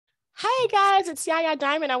Hey guys, it's Yaya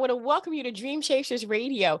Diamond. I want to welcome you to Dream Chasers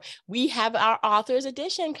Radio. We have our author's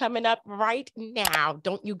edition coming up right now.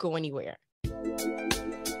 Don't you go anywhere.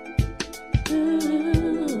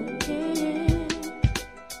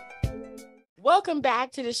 Welcome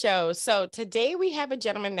back to the show. So today we have a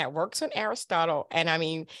gentleman that works on Aristotle, and I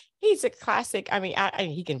mean, he's a classic. I mean,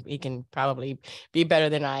 he can probably be better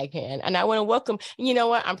than I can. And I want to welcome. You know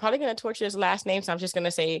what? I'm probably going to torture his last name, so I'm just going to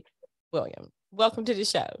say William. Welcome to the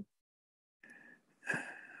show.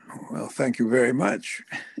 Well, thank you very much.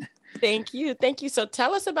 Thank you. Thank you. So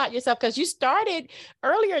tell us about yourself, because you started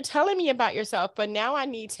earlier telling me about yourself, but now I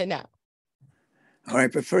need to know. All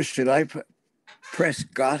right, but first, should I press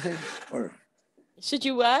got it? Or should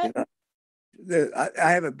you what?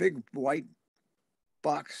 I have a big white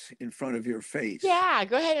box in front of your face. Yeah,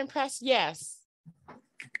 go ahead and press yes.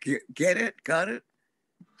 Get it? Got it?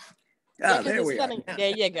 Yeah, there we are.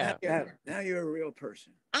 There you go. Now you're a real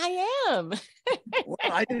person. I am. Well,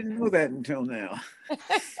 I didn't know that until now.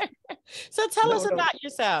 So tell us about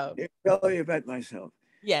yourself. I'll tell you about myself.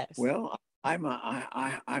 Yes. Well, I'm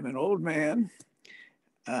an old man,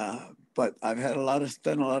 but I've had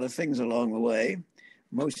done a lot of things along the way.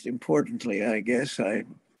 Most importantly, I guess I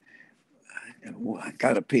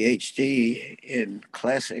got a Ph.D. in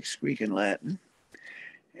classics, Greek and Latin,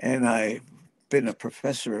 and I've been a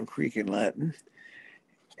professor of Greek and Latin,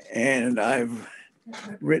 and I've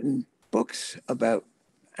written books about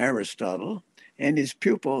Aristotle and his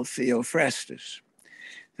pupil Theophrastus.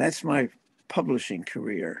 That's my publishing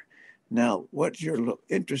career. Now, what you're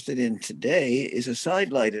interested in today is a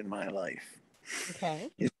sidelight in my life. Okay.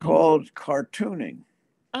 It's called cartooning.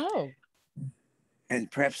 Oh. And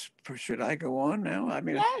perhaps, should I go on now? I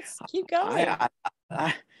mean, yes, keep going.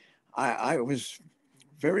 I was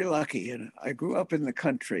very lucky, and I grew up in the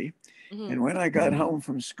country. Mm-hmm. And when I got home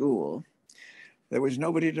from school, there was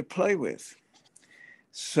nobody to play with.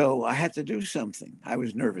 So I had to do something. I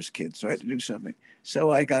was a nervous kid, so I had to do something.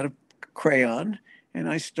 So I got a crayon, and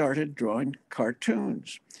I started drawing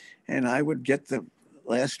cartoons. And I would get the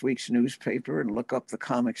last week's newspaper and look up the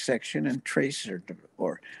comic section and trace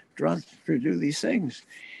or draw to do these things.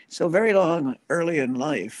 So very early in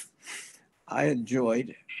life, I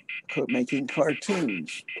enjoyed making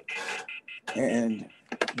cartoons. And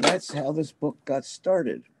that's how this book got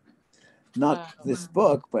started. Not this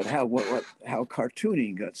book, but how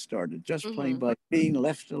cartooning got started, just plain by being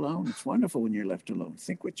left alone. It's wonderful when you're left alone.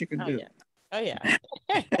 Think what you can do. Yeah. Oh, yeah.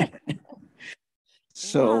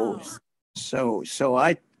 So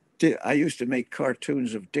I used to make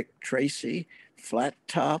cartoons of Dick Tracy, Flat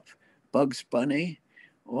Top, Bugs Bunny,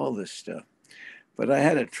 all this stuff. But I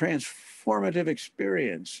had a transformative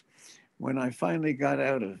experience when I finally got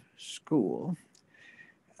out of school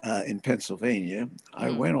in Pennsylvania. I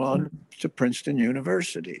went on to Princeton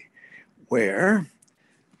University, where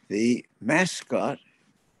the mascot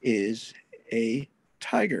is a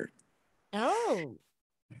tiger. Oh.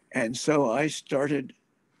 And so I started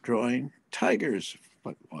drawing tigers.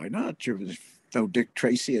 But why not? There was no Dick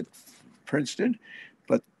Tracy at Princeton,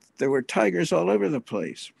 but there were tigers all over the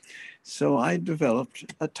place. So I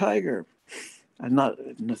developed a tiger. I'm not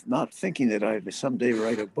thinking that I'd someday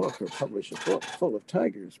write a book or publish a book full of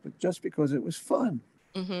tigers, but just because it was fun.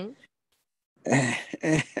 Mm-hmm.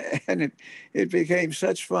 And it became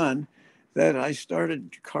such fun that I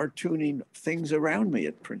started cartooning things around me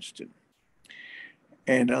at Princeton.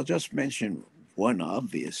 And I'll just mention one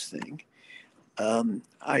obvious thing.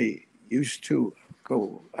 I used to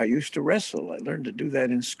wrestle. I learned to do that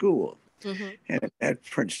in school. Mm-hmm. And at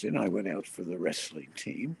Princeton, I went out for the wrestling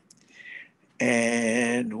team.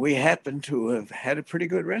 And we happened to have had a pretty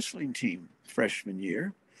good wrestling team freshman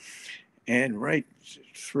year and right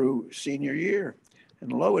through senior year.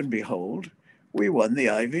 And lo and behold, we won the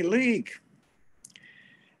Ivy League.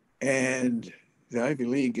 And the Ivy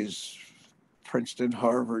League is Princeton,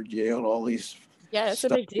 Harvard, Yale, all these. Yeah, it's a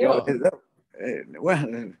big deal.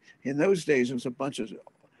 Well, in those days, it was a bunch of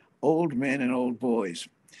old men and old boys.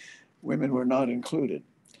 Women were not included.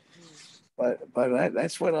 But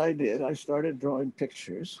that's what I did. I started drawing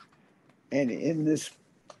pictures, and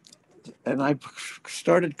I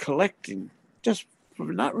started collecting. Just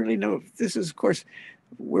not really know. This is, of course,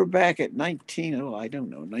 we're back at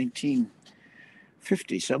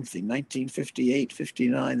 1950 something, 1958,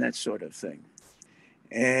 59, that sort of thing.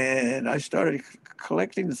 And I started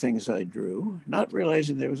collecting the things I drew, not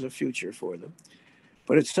realizing there was a future for them.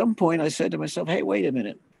 But at some point, I said to myself, "Hey, wait a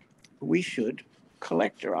minute. I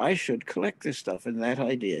should collect this stuff," and that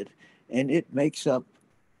I did. And it makes up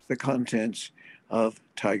the contents of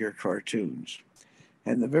Tiger Cartoons.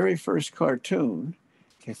 And the very first cartoon,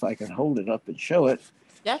 if I can hold it up and show it,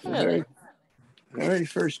 The Definitely. very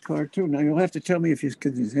first cartoon. Now you'll have to tell me if you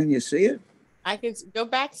can you see it? I can go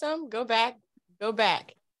back some, go back, go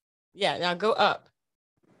back. Yeah, now go up.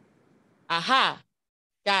 Aha,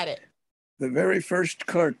 got it. The very first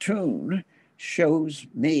cartoon shows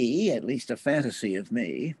me, at least a fantasy of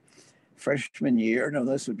me, freshman year. No,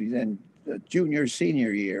 this would be then junior,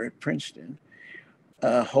 senior year at Princeton,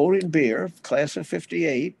 holding beer, class of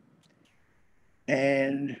 58,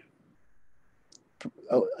 and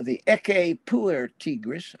the Ecce Puer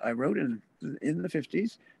Tigris, I wrote in the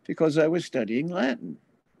 50s because I was studying Latin.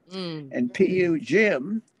 And PU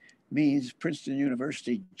Gym means Princeton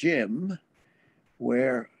University Gym,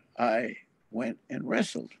 where I went and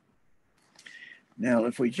wrestled. Now,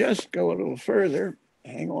 if we just go a little further,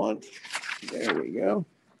 hang on, there we go.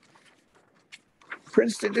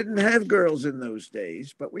 Princeton didn't have girls in those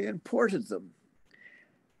days, but we imported them.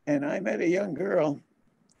 And I met a young girl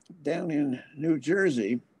down in New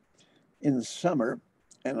Jersey in the summer,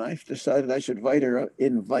 and I decided I should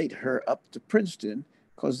invite her up to Princeton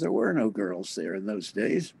because there were no girls there in those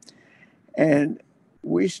days. And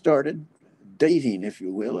we started dating, if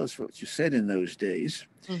you will. That's what you said in those days.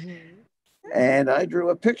 Mm-hmm. And I drew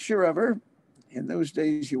a picture of her. In those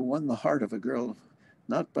days, you won the heart of a girl,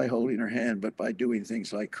 not by holding her hand, but by doing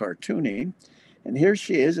things like cartooning. And here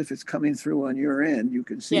she is. If it's coming through on your end, you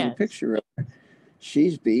can see the picture of her.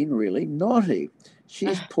 She's being really naughty.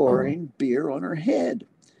 She's pouring beer on her head.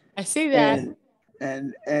 I see that.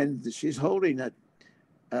 And she's holding a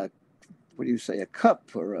what do you say, a cup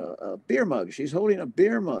or a beer mug. She's holding a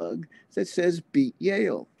beer mug that says "Beat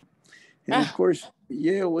Yale." And of course,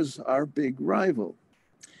 Yale was our big rival.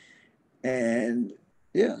 And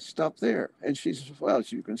yeah, stop there. And she's, well,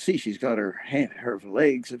 as you can see, she's got her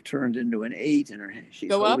legs have turned into an 8, and she's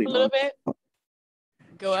go up a little bit.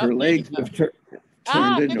 Go up. Her legs have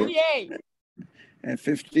turned into 58. And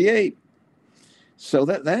 58. So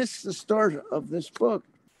that's the start of this book.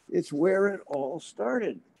 It's where it all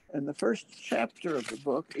started. And the first chapter of the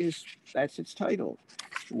book that's its title,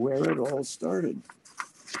 Where It All Started.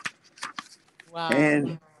 Wow.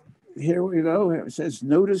 And here we go. It says,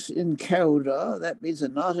 notice in cauda. That means a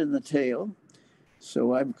knot in the tail.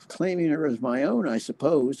 So I'm claiming her as my own, I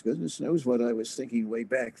suppose. Goodness knows what I was thinking way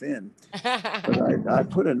back then. But I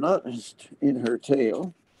put a knot in her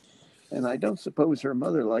tail. And I don't suppose her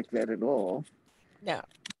mother liked that at all. No.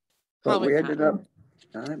 But we ended up,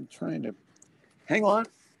 I'm trying to, hang on.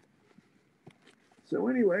 So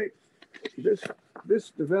anyway,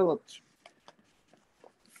 this developed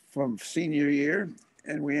from senior year,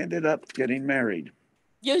 and we ended up getting married.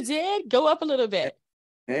 You did? Go up a little bit.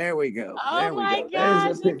 There we go. Oh there we my go.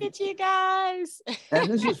 gosh, look at you guys. And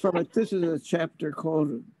this is a chapter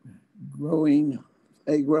called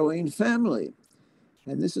A Growing Family.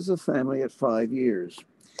 And this is a family at 5 years.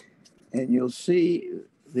 And you'll see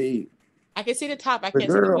I can see the top, I can't see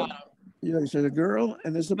the bottom. You see the girl,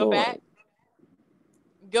 and there's a boy. Back.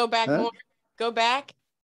 Go back more. Go back.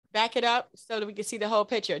 Back it up so that we can see the whole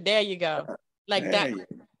picture. There you go. Like that.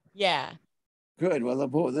 Yeah. Good. Well,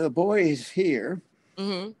 the boy is here.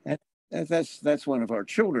 Mm-hmm. And that's one of our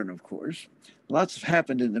children, of course. Lots have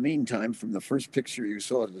happened in the meantime from the first picture you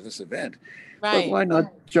saw to this event. Right. But why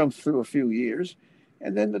not jump through a few years?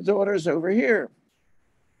 And then the daughter's over here.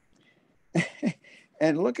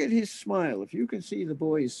 And look at his smile. If you can see the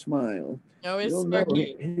boy's smile, you'll know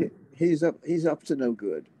he's up to no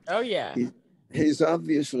good. Oh, yeah. He's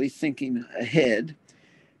obviously thinking ahead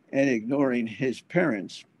and ignoring his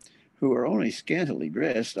parents, who are only scantily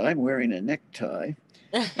dressed. I'm wearing a necktie,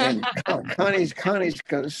 and Connie's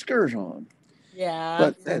got a skirt on. Yeah.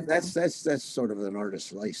 But that's sort of an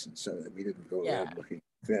artist's license, so that we didn't go around looking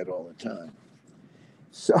like that all the time.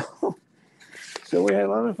 So we had a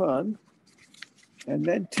lot of fun. And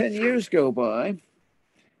then 10 years go by,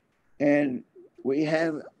 and we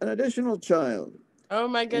have an additional child. Oh,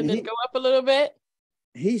 my goodness. Go up a little bit.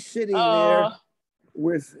 He's sitting there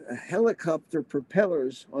with helicopter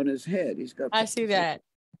propellers on his head. I see that.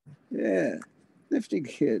 Yeah. Nifty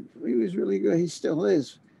kid. He was really good. He still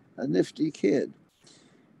is a nifty kid.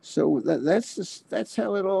 So that's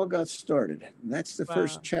how it all got started. And that's the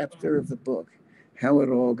first chapter of the book, how it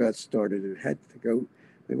all got started. It had to go.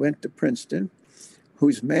 We went to Princeton,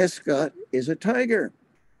 whose mascot is a tiger.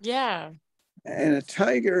 Yeah. And a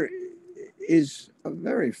tiger is a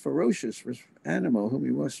very ferocious animal whom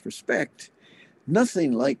you must respect.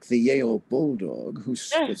 Nothing like the Yale bulldog,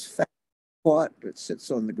 who's fat, squat, but sits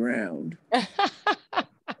on the ground.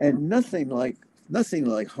 And nothing like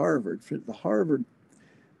Harvard. The Harvard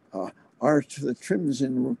are to the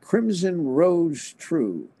crimson rose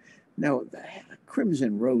true. Now,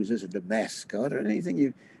 crimson roses and the mascot or anything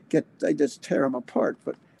you get, they just tear them apart.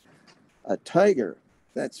 But a tiger,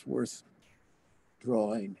 that's worth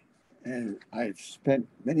drawing. And I've spent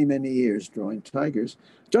many, many years drawing tigers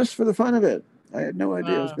just for the fun of it. I had no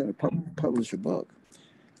idea I was going to publish a book.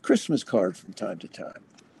 Christmas card from time to time.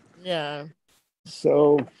 Yeah.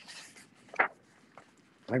 So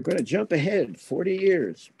I'm going to jump ahead 40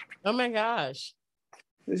 years. Oh my gosh.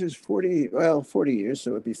 This is 40 years,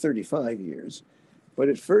 so it'd be 35 years. But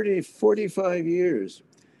at 45 years,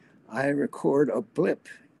 I record a blip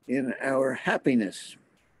in our happiness.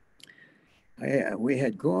 We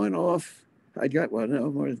had gone off. I'm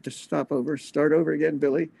going to start over again,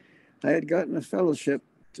 Billy. I had gotten a fellowship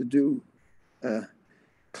to do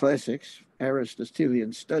classics,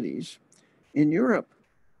 Aristotelian studies in Europe.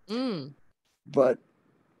 But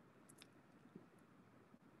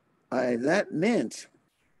that meant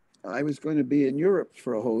I was going to be in Europe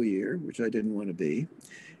for a whole year, which I didn't want to be,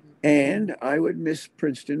 and I would miss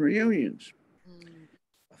Princeton reunions,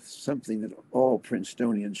 something that all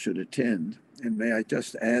Princetonians should attend. And may I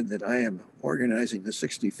just add that I am organizing the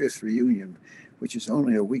 65th reunion, which is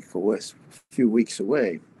only a few weeks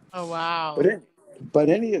away. Oh, wow. But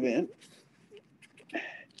any event,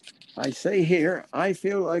 I say here, I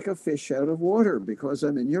feel like a fish out of water because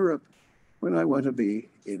I'm in Europe when I want to be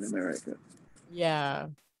in America. Yeah.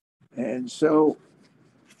 And so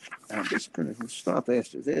I'm just going to stop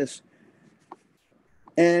after this.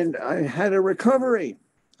 And I had a recovery.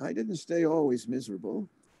 I didn't stay always miserable.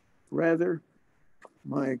 Rather,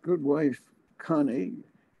 my good wife, Connie,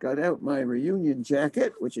 got out my reunion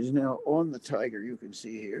jacket, which is now on the tiger you can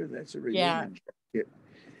see here. That's a reunion jacket.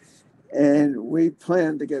 And we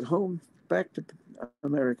planned to get home back to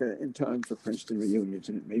America in time for Princeton reunions,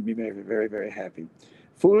 and it made me very, very, very happy.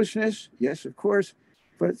 Foolishness, yes, of course,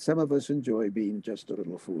 but some of us enjoy being just a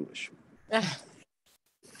little foolish.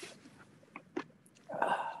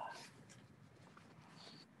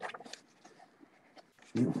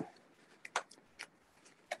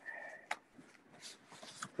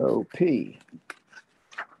 O.P.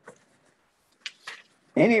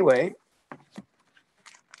 Anyway,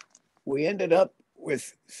 we ended up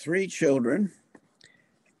with 3 children,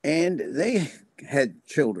 and they had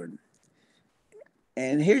children.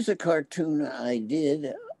 And here's a cartoon I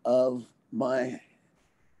did of my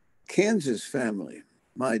Kansas family,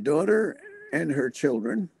 my daughter and her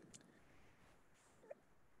children.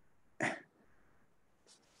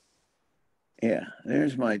 Yeah,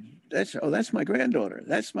 that's my granddaughter.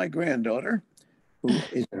 That's my granddaughter, who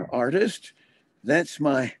is an artist. That's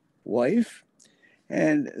my wife.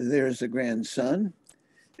 And there's a grandson.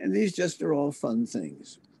 And these just are all fun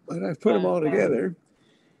things. But I've put them all together.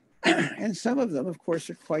 And some of them, of course,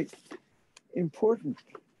 are quite important.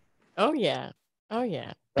 Oh, yeah. Oh,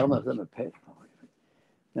 yeah. Some of them are pet.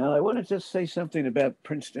 Now, I want to just say something about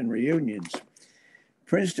Princeton reunions.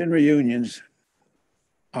 Princeton reunions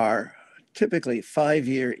are typically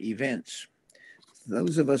 5-year events.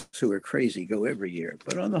 Those of us who are crazy go every year,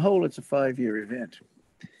 but on the whole, it's a 5-year event.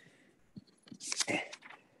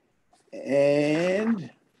 And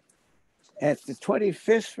at the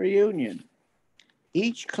 25th reunion,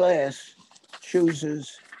 each class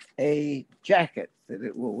chooses a jacket that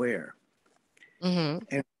it will wear. And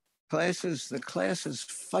the classes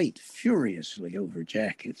fight furiously over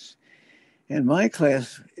jackets. And my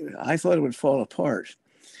class, I thought it would fall apart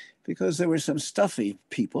because there were some stuffy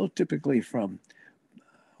people, typically from,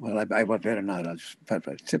 well, I better not,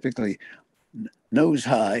 but typically nose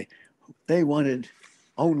high. They wanted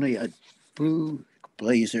only a blue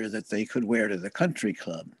blazer that they could wear to the country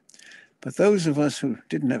club. But those of us who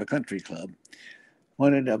didn't have a country club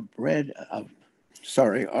wanted a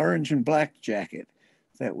orange and black jacket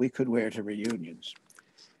that we could wear to reunions.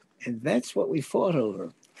 And that's what we fought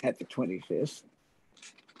over at the 25th.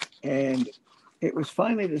 And it was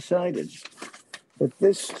finally decided that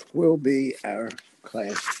this will be our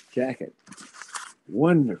class jacket.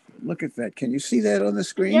 Wonderful. Look at that. Can you see that on the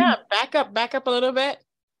screen? Yeah, back up a little bit.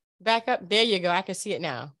 Back up. There you go. I can see it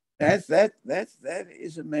now. That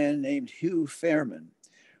is a man named Hugh Fairman,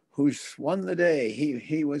 who's won the day.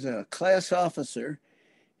 He was a class officer,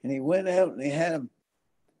 and he went out and he had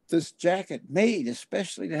this jacket made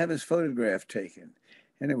especially to have his photograph taken.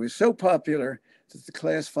 And it was so popular that the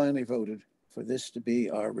class finally voted for this to be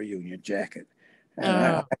our reunion jacket.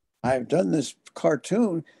 And I've done this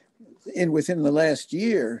cartoon within the last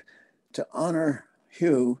year to honor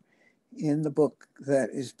Hugh in the book that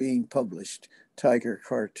is being published, Tiger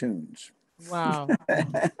Cartoons. Wow.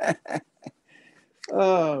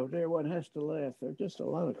 Oh, there, one has to laugh. There are just a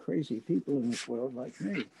lot of crazy people in this world like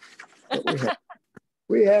me. But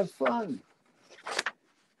We have fun.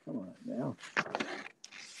 Come on now.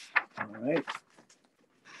 All right.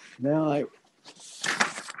 Now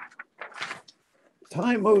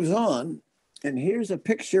time moves on, and here's a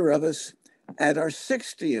picture of us at our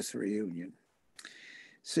 60th reunion,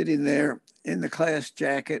 sitting there in the class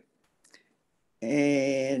jacket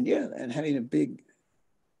and having a big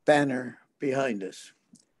banner behind us.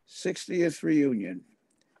 60th reunion.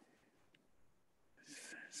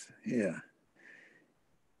 Yeah.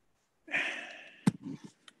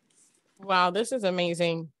 Wow, this is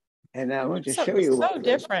amazing. And I want to show you. So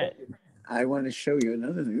different. I want to show you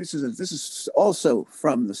another thing. This is also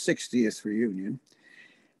from the 60th reunion.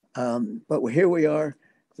 But here we are,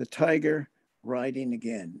 the tiger riding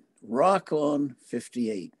again. Rock on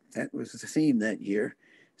 58. That was the theme that year.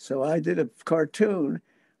 So I did a cartoon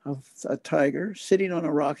of a tiger sitting on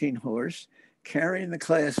a rocking horse, carrying the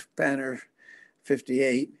class banner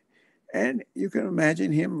 58. And you can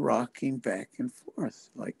imagine him rocking back and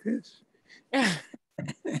forth like this.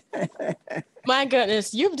 My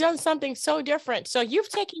goodness, you've done something so different. So you've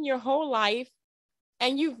taken your whole life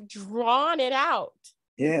and you've drawn it out.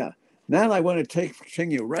 Yeah. Now I want to bring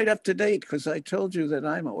you right up to date, because I told you that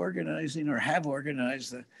I'm organizing or have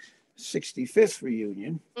organized the 65th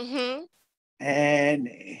reunion. Mm-hmm. And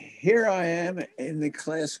here I am in the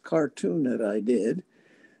class cartoon that I did.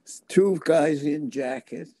 Two guys in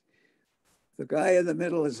jackets. The guy in the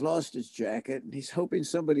middle has lost his jacket, and he's hoping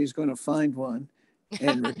somebody's going to find one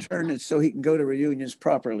and return it so he can go to reunions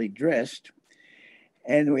properly dressed.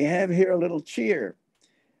 And we have here a little cheer.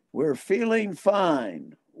 We're feeling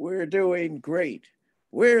fine. We're doing great.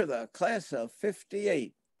 We're the class of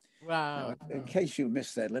 58. Wow. Now, in case you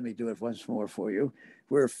missed that, let me do it once more for you.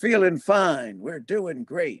 We're feeling fine. We're doing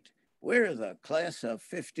great. We're the class of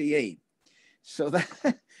 58. So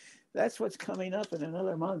that's what's coming up in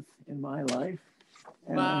another month in my life.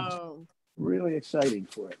 And wow. I'm really exciting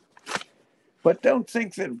for it. But don't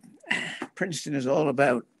think that Princeton is all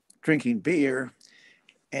about drinking beer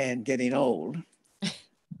and getting old.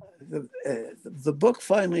 The book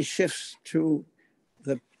finally shifts to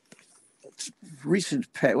the recent,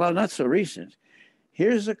 well, not so recent.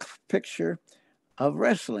 Here's a picture of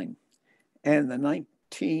wrestling and the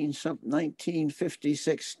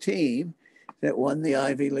 1956 team that won the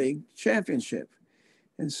Ivy League championship.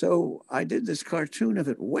 And so I did this cartoon of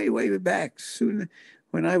it way, way back, soon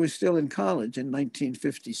when I was still in college in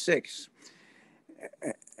 1956.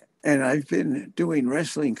 And I've been doing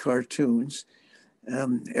wrestling cartoons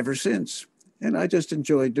ever since. And I just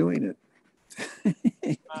enjoy doing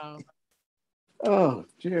it. Wow. Oh,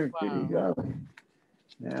 dear, giddy golly.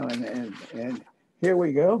 Now, and here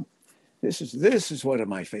we go. This is one of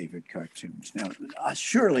my favorite cartoons. Now,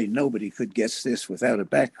 surely nobody could guess this without a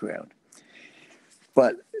background.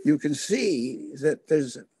 But you can see that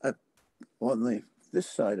there's on this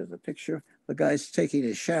side of the picture, the guy's taking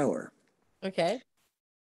a shower. Okay.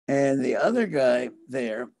 And the other guy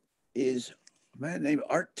there is a man named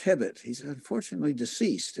Art Tebbett. He's unfortunately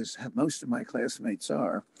deceased, as most of my classmates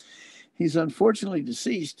are. He's unfortunately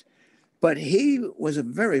deceased, but he was a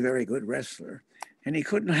very, very good wrestler. And he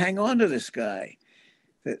couldn't hang on to this guy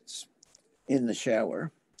that's in the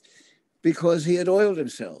shower because he had oiled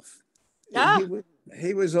himself. Ah.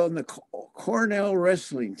 He was on the Cornell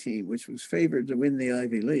wrestling team, which was favored to win the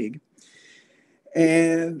Ivy League.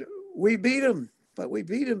 And we beat him, but we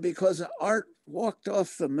beat him because Art walked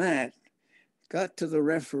off the mat, got to the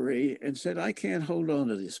referee and said, I can't hold on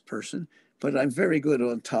to this person, but I'm very good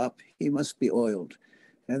on top. He must be oiled.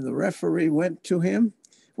 And the referee went to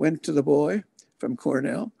the boy from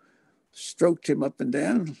Cornell, stroked him up and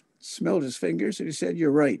down, smelled his fingers, and he said,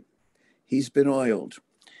 you're right. He's been oiled.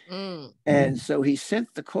 Mm. And so he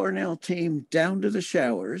sent the Cornell team down to the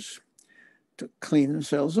showers to clean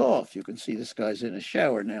themselves off. You can see this guy's in a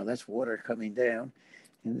shower now. That's water coming down.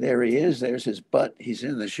 And there he is. There's his butt. He's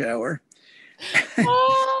in the shower.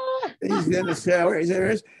 He's in the shower. There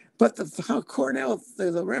he is. But the Cornell,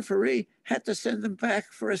 the referee, had to send them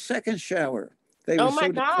back for a second shower. They were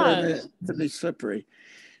so determined to be slippery.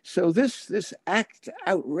 So this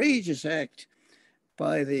outrageous act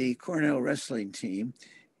by the Cornell wrestling team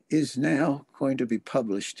is now going to be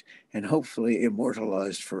published and hopefully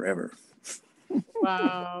immortalized forever.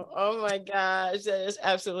 Wow. Oh my gosh. That is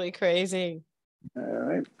absolutely crazy. All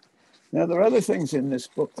right. Now, there are other things in this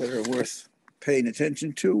book that are worth paying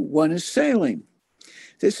attention to. One is sailing.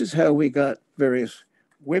 This is how we got various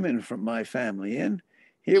women from my family in.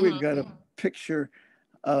 Here we've got a picture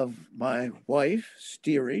of my wife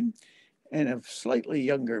steering and a slightly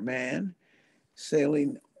younger man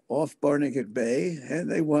sailing off Barnegat Bay,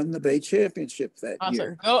 and they won the Bay Championship that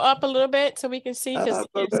year. Awesome. Go up a little bit so we can see.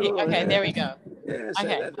 Okay, there we go. Yes,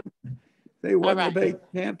 Okay. they won All the Bay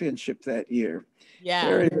right. Championship that year. Yeah.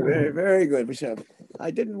 Very, very, very good.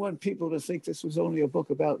 I didn't want people to think this was only a book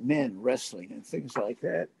about men wrestling and things like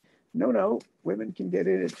that. No, women can get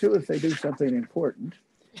in it too if they do something important.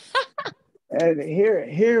 And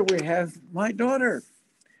here we have my daughter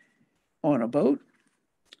on a boat.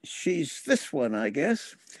 She's this one, I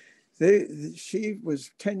guess. She was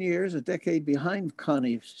 10 years, a decade behind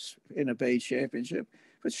Connie in a Bay Championship,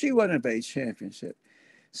 but she won a Bay Championship.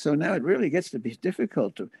 So now it really gets to be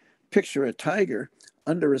difficult to picture a tiger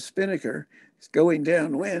under a spinnaker going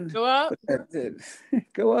downwind. Go up.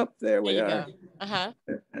 Go up. There we are. Go.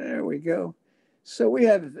 There we go. So we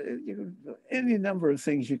have any number of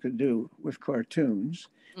things you could do with cartoons.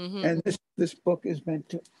 Mm-hmm. And this book is meant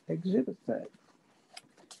to exhibit that.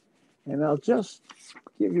 And I'll just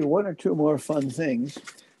give you one or two more fun things.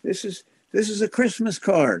 This is a Christmas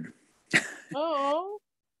card. Oh.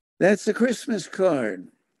 That's a Christmas card.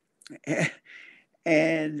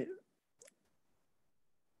 And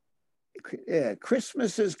yeah,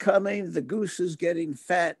 Christmas is coming. The goose is getting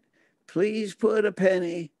fat. Please put a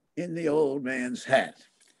penny in the old man's hat.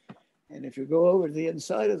 And if you go over to the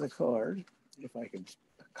inside of the card, if I can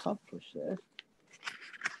accomplish that.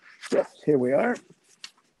 Yes, here we are.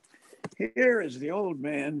 Here is the old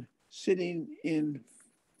man sitting in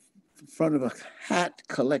front of a hat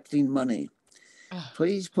collecting money.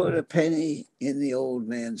 Please put a penny in the old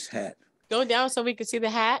man's hat. Go down so we can see the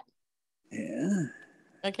hat. Yeah.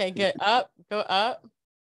 Okay, good. Up. Go up.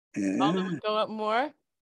 Yeah. Go up more.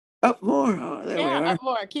 Up more. Oh, there we are. Up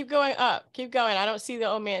more. Keep going up. Keep going. I don't see the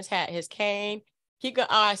old man's hat. His cane. Keep going.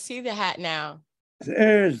 Oh, I see the hat now.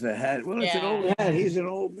 There's the hat. Well, it's an old hat. He's an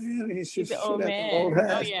old man. He's just an old man. Old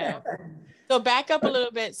hat. Oh, yeah. So back up a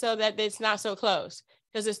little bit so that it's not so close,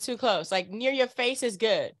 because it's too close. Like near your face is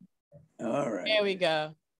good. All right. There we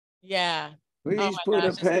go. Yeah. Please put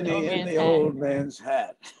a penny in the old man's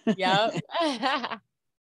hat. Yep.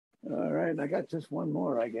 All right. I got just one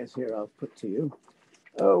more, I guess, here I'll put to you.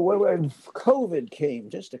 Oh, well, when COVID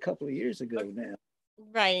came just a couple of years ago now.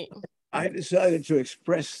 Right. I decided to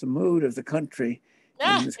express the mood of the country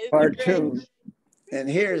in this cartoon. And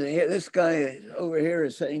here, this guy over here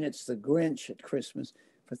is saying it's the Grinch at Christmas,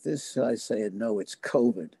 but this guy saying, no, it's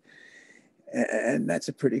COVID. And that's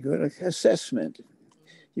a pretty good assessment.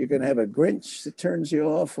 You can have a Grinch that turns you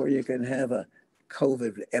off, or you can have a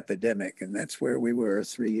COVID epidemic. And that's where we were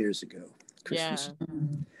 3 years ago. Christmas. Yeah.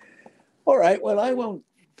 All right. Well, I won't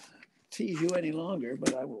tease you any longer,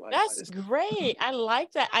 but I will. That's great. I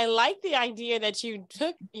like that. I like the idea that you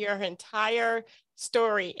took your entire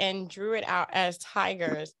story and drew it out as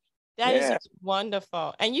tigers. That is just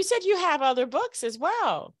wonderful. And you said you have other books as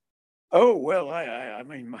well. Oh, well, I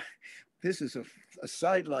mean, this is a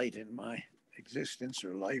sidelight in my existence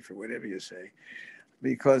or life or whatever you say,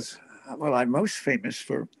 because, well, I'm most famous.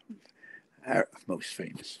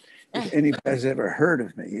 If anybody has ever heard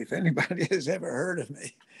of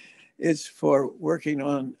me, it's for working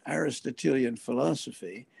on Aristotelian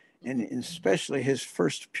philosophy, and especially his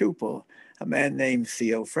first pupil, a man named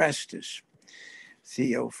Theophrastus.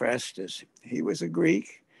 He was a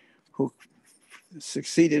Greek who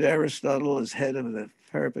succeeded Aristotle as head of the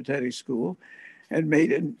Peripatetic school and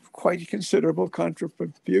made quite considerable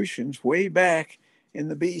contributions way back in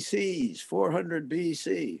the BCs, 400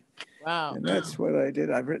 BC. Wow. And that's what I did.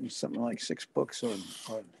 I've written something like 6 books on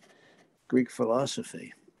Greek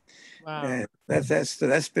philosophy. Wow. And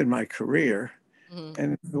that's been my career. Mm-hmm.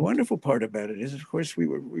 And the wonderful part about it is, of course,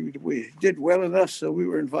 we did well enough, so we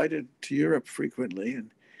were invited to Europe frequently,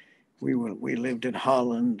 and we lived in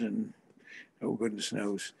Holland and, oh goodness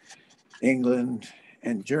knows, England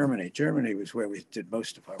and Germany. Germany was where we did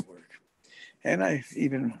most of our work. And I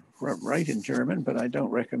even write in German, but I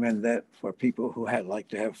don't recommend that for people who like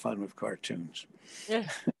to have fun with cartoons. Yeah.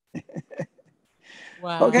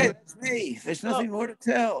 Wow. Okay, that's me. There's nothing more to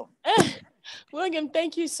tell. William,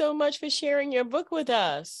 thank you so much for sharing your book with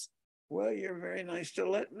us. Well, you're very nice to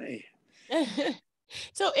let me.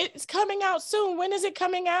 So it's coming out soon. When is it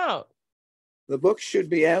coming out? The book should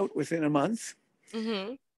be out within a month.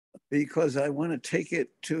 Mm-hmm. Because I want to take it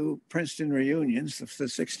to Princeton reunions, the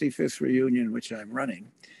 65th reunion, which I'm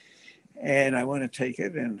running. And I want to take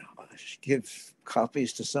it and give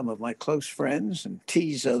copies to some of my close friends and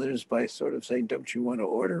tease others by sort of saying, don't you want to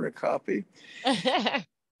order a copy?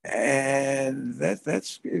 And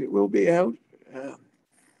it will be out,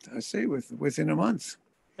 I say, within a month.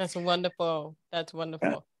 That's wonderful. That's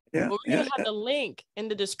wonderful. Yeah, we're going to have the link in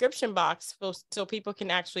the description box so people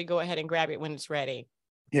can actually go ahead and grab it when it's ready.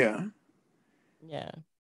 Yeah. Yeah.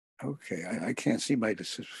 Okay. I can't see my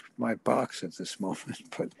box at this moment,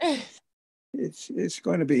 but it's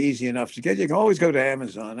going to be easy enough to get. You can always go to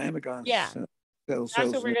Amazon. Amazon Yeah. That's what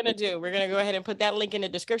sells. we're going to do. We're going to go ahead and put that link in the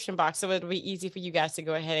description box so it'll be easy for you guys to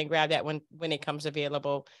go ahead and grab that when it comes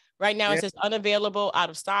available. Right now, it says unavailable,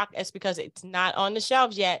 out of stock. It's because it's not on the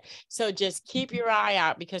shelves yet. So just keep your eye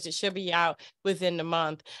out because it should be out within the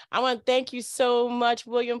month. I want to thank you so much,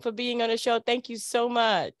 William, for being on the show. Thank you so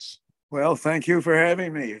much. Well, thank you for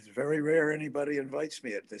having me. It's very rare anybody invites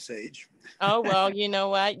me at this age. Oh, well, you know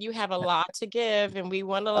what? You have a lot to give and we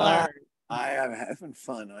want to learn. I am having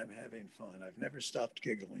fun. I'm having fun. I've never stopped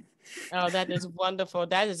giggling. Oh, that is wonderful.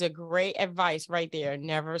 That is a great advice right there.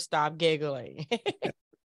 Never stop giggling.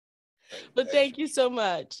 But thank you so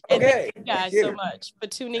much. And thank you guys so much for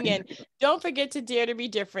tuning in. Don't forget to dare to be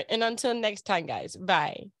different. And until next time, guys,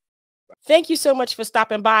 bye. Thank you so much for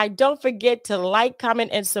stopping by. Don't forget to like,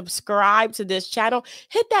 comment, and subscribe to this channel.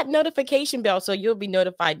 Hit that notification bell so you'll be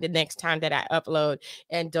notified the next time that I upload.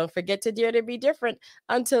 And don't forget to dare to be different.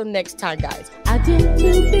 Until next time, guys. I dare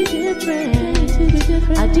to be different.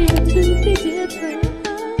 I dare to be different.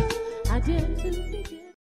 I dare to be